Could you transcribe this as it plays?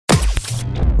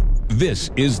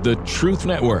This is the Truth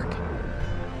Network.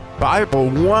 Bible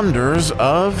Wonders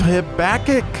of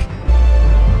Habakkuk.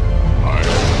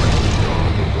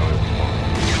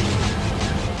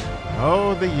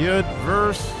 Oh, the Yud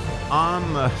verse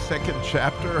on the second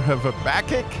chapter of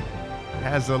Habakkuk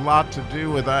has a lot to do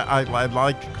with, I'd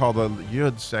like to call the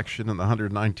Yud section in the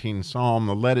 119th Psalm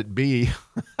the Let It Be,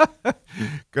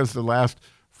 because the last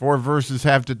four verses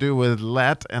have to do with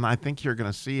let, and I think you're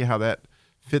going to see how that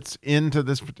fits into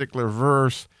this particular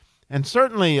verse. And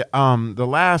certainly the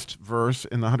last verse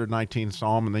in the 119th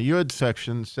Psalm in the Yud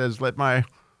section says,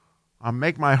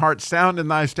 make my heart sound in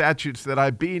thy statutes that I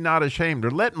be not ashamed,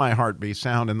 or let my heart be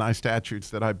sound in thy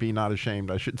statutes that I be not ashamed,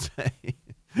 I should say.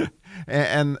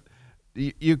 And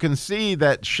you can see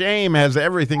that shame has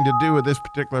everything to do with this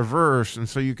particular verse, and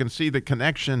so you can see the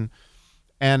connection.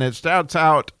 And it starts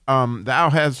out,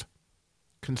 thou hast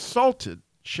consulted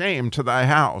shame to thy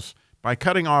house by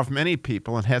cutting off many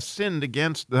people, and hast sinned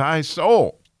against thy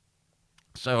soul.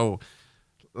 So,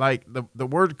 like the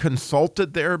word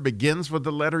consulted there begins with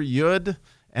the letter Yud,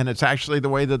 and it's actually the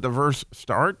way that the verse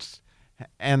starts.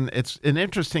 And it's an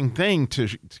interesting thing to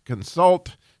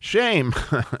consult shame,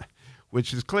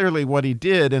 which is clearly what he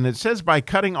did. And it says by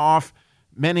cutting off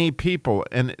many people.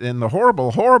 And the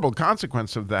horrible, horrible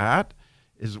consequence of that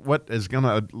is what is going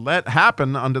to let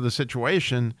happen under the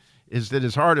situation is that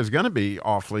his heart is going to be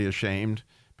awfully ashamed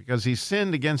because he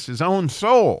sinned against his own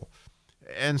soul.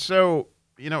 And so,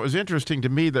 it was interesting to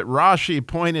me that Rashi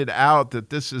pointed out that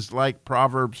this is like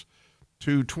Proverbs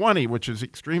 2:20, which is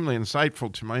extremely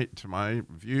insightful to my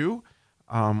view.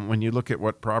 When you look at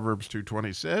what Proverbs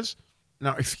 2:20 says.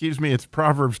 No, excuse me, it's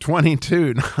Proverbs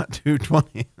 22, not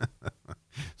 2:20.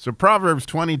 So Proverbs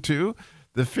 22,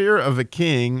 the fear of a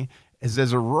king is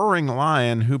as a roaring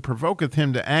lion who provoketh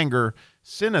him to anger,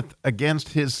 sinneth against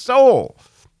his soul.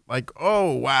 Like,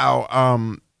 oh,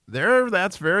 wow.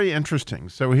 That's very interesting.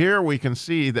 So here we can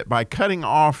see that by cutting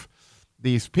off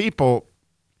these people,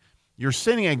 you're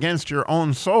sinning against your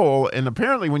own soul. And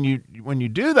apparently when you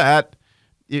do that,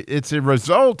 it's a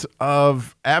result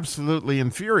of absolutely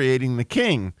infuriating the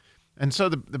king. And so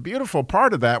the beautiful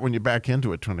part of that, when you back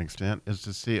into it to an extent, is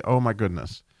to see, oh my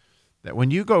goodness, that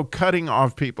when you go cutting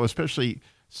off people, especially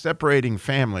separating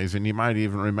families, and you might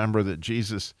even remember that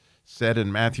Jesus said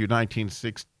in Matthew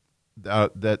 19:6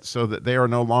 that so that they are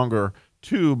no longer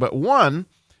two, but one,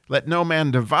 let no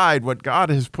man divide what God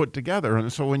has put together.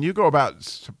 And so when you go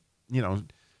about,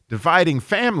 dividing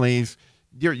families,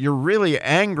 you're really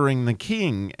angering the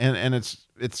king. And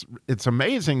it's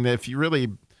amazing that if you really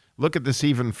look at this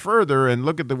even further and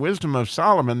look at the wisdom of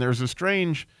Solomon, there's a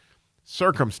strange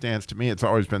circumstance to me. It's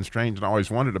always been strange and I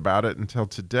always wondered about it until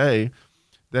today,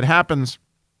 that happens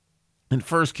in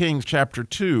 1 Kings chapter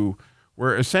 2,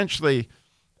 where essentially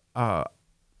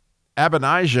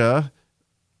Adonijah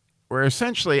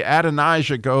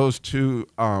goes to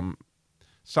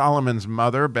Solomon's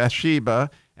mother,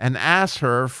 Bathsheba, and asks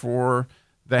her for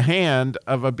the hand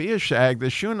of Abishag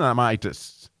the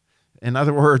Shunammite. In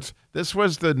other words, this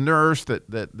was the nurse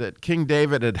that King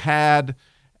David had,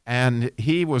 and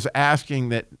he was asking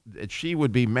that she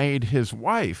would be made his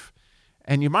wife.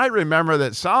 And you might remember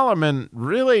that Solomon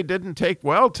really didn't take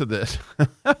well to this.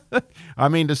 I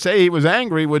mean, to say he was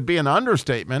angry would be an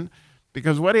understatement,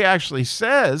 because what he actually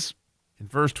says in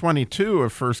verse 22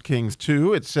 of 1 Kings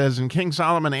 2, it says, and King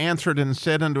Solomon answered and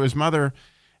said unto his mother,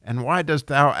 and why dost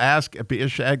thou ask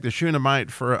Abishag the Shunammite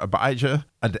for Adonijah?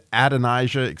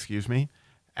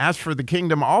 Ask for the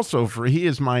kingdom also, for he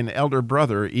is mine elder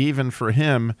brother, even for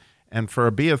him, and for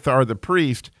Abiathar the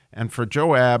priest, and for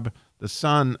Joab the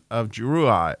son of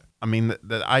Jeruah. I mean,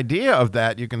 the idea of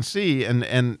that you can see, and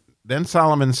then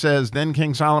Solomon says, then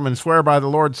King Solomon sware by the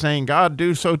Lord, saying, God,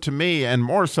 do so to me, and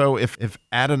more so if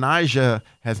Adonijah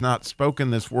has not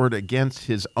spoken this word against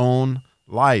his own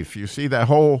life. You see that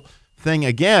whole thing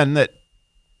again, that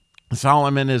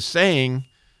Solomon is saying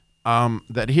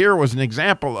that here was an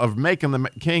example of making the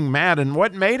king mad, and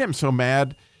what made him so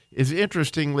mad is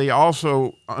interestingly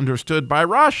also understood by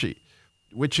Rashi,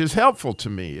 which is helpful to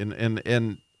me.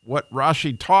 And what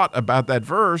Rashi taught about that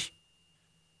verse,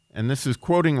 and this is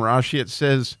quoting Rashi, it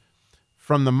says,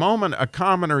 from the moment a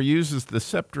commoner uses the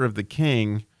scepter of the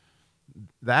king,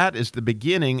 that is the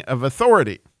beginning of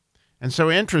authority. And so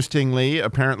interestingly,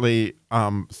 apparently,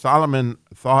 Solomon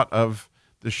thought of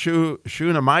the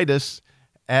Shunammite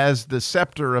as the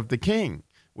scepter of the king,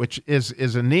 which is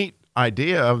a neat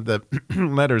idea of the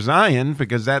letter Zion,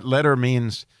 because that letter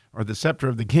means, or the scepter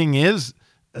of the king is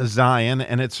a Zion,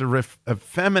 and it's a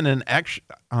feminine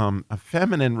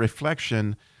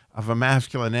reflection of a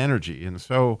masculine energy. And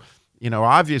so,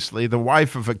 obviously the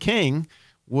wife of a king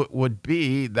would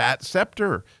be that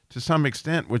scepter to some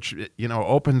extent, which,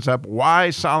 opens up why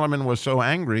Solomon was so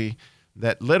angry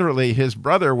that literally his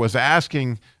brother was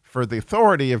asking for the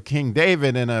authority of King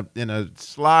David in a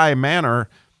sly manner,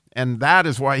 and that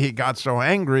is why he got so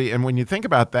angry. And when you think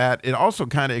about that, it also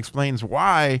kind of explains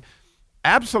why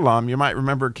Absalom, you might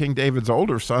remember King David's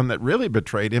older son that really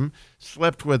betrayed him,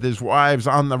 slept with his wives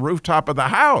on the rooftop of the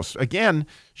house, again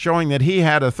showing that he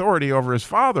had authority over his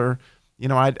father.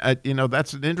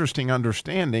 That's an interesting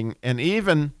understanding. And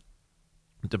even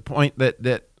the point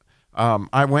that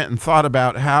I went and thought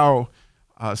about how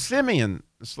Simeon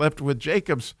slept with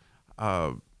Jacob's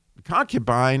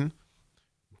concubine,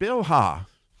 Bilhah.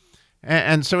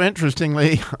 And so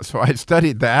interestingly, so I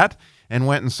studied that and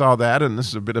went and saw that, and this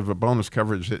is a bit of a bonus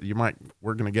coverage that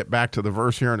we're going to get back to the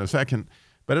verse here in a second,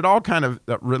 but it all kind of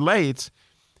relates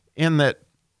in that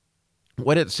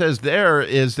what it says there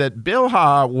is that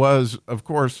Bilhah was, of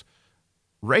course,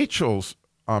 Rachel's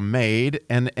maid,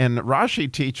 and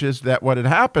Rashi teaches that what had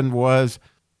happened was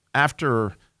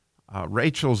after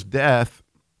Rachel's death,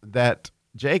 that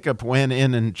Jacob went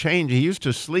in and changed. He used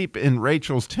to sleep in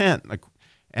Rachel's tent,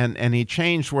 and he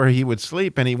changed where he would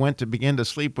sleep, and he went to begin to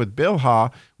sleep with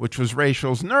Bilhah, which was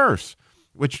Rachel's nurse,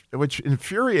 which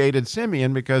infuriated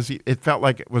Simeon because it felt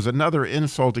like it was another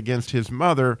insult against his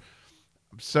mother.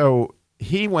 So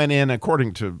he went in,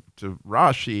 according to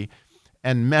Rashi,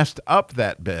 and messed up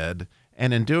that bed,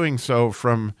 and in doing so,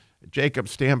 from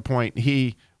Jacob's standpoint,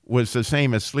 he was the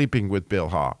same as sleeping with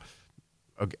Bilhah.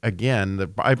 Again, the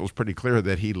Bible's pretty clear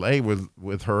that he lay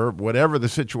with her. Whatever the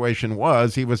situation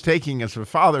was, he was taking as a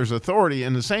father's authority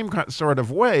in the same sort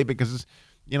of way because,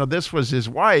 this was his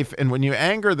wife. And when you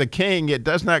anger the king, it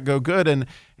does not go good.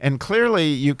 And clearly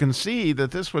you can see that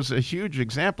this was a huge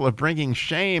example of bringing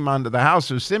shame onto the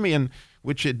house of Simeon,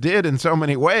 which it did in so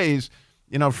many ways,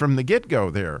 from the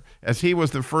get-go there, as he was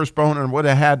the firstborn and would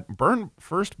have had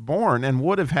firstborn and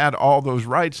would have had all those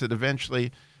rights that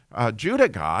eventually Judah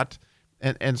got.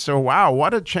 And so, wow,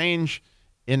 what a change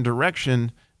in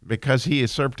direction because he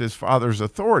usurped his father's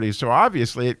authority. So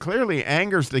obviously it clearly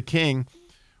angers the king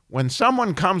when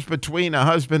someone comes between a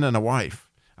husband and a wife.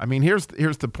 I mean, here's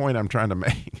the point I'm trying to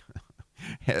make.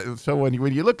 So when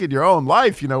you look at your own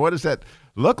life, what does that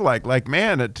look like? Like,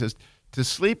 man, to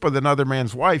sleep with another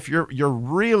man's wife, you're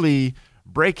really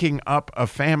breaking up a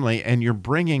family, and you're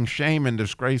bringing shame and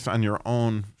disgrace on your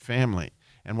own family.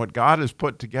 And what God has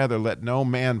put together, let no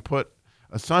man put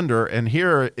asunder. And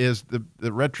here is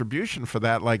the retribution for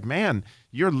that. Like, man,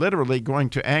 you're literally going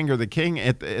to anger the king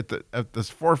at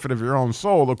the forfeit of your own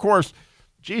soul. Of course,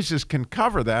 Jesus can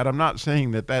cover that. I'm not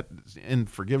saying that that's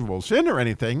unforgivable sin or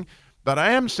anything, but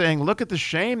I am saying look at the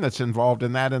shame that's involved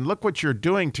in that, and look what you're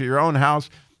doing to your own house,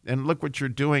 and look what you're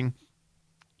doing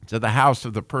to the house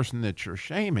of the person that you're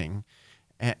shaming.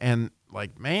 And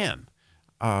like, man,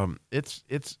 it's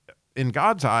in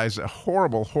God's eyes, a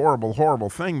horrible, horrible, horrible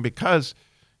thing because,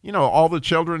 all the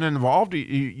children involved,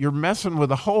 you're messing with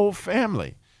the whole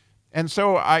family. And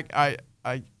so I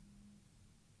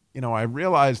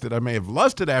realized that I may have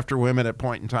lusted after women at a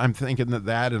point in time, thinking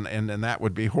that and that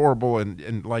would be horrible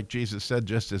and like Jesus said,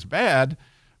 just as bad.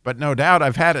 But no doubt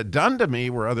I've had it done to me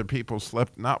where other people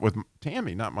slept, not with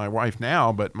Tammy, not my wife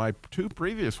now, but my two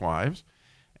previous wives.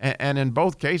 And in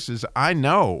both cases, I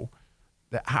know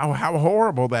that how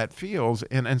horrible that feels.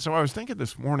 And so I was thinking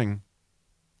this morning,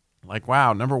 like,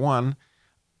 wow, number one,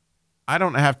 I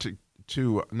don't have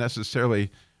to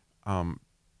necessarily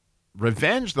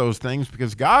revenge those things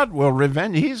because God will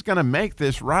revenge. He's going to make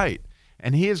this right.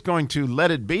 And he is going to let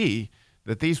it be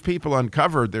that these people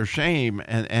uncovered their shame,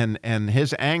 and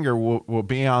his anger will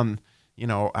be on,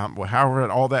 however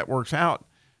all that works out.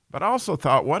 But I also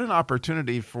thought, what an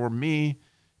opportunity for me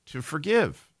to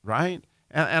forgive, right?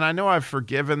 And I know I've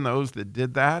forgiven those that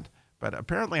did that, but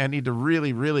apparently I need to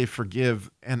really, really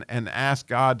forgive and ask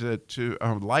God to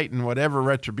lighten whatever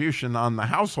retribution on the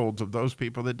households of those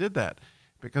people that did that.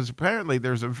 Because apparently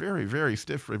there's a very, very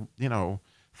stiff,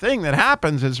 thing that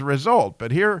happens as a result.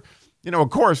 But here, of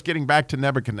course, getting back to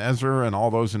Nebuchadnezzar and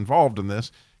all those involved in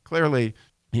this, clearly,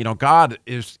 God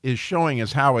is showing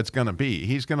us how it's going to be.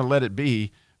 He's going to let it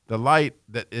be. The light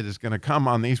that it is going to come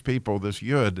on these people, this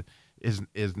Yud,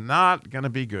 is not going to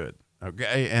be good,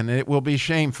 okay? And it will be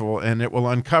shameful, and it will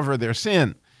uncover their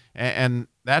sin. And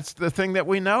that's the thing that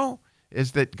we know,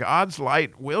 is that God's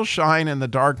light will shine in the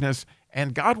darkness,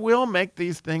 and God will make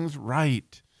these things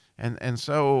right. And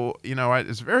so,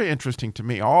 it's very interesting to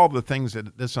me, all the things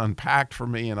that this unpacked for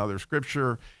me in other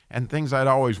scripture and things I'd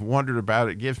always wondered about.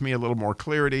 It gives me a little more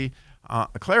clarity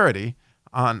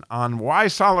on why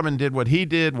Solomon did what he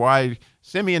did, why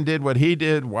Simeon did what he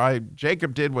did, why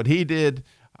Jacob did what he did,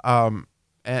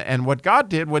 And what God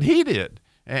did, what he did,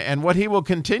 and what he will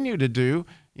continue to do,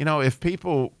 if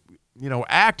people,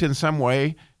 act in some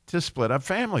way to split up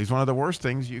families. One of the worst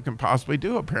things you can possibly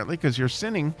do, apparently, because you're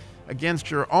sinning against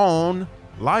your own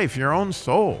life, your own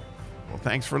soul. Well,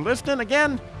 thanks for listening.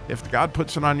 Again, if God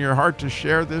puts it on your heart to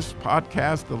share this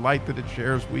podcast, the light that it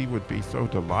shares, we would be so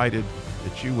delighted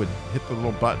that you would hit the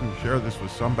little button, share this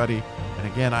with somebody. And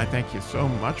again, I thank you so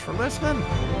much for listening.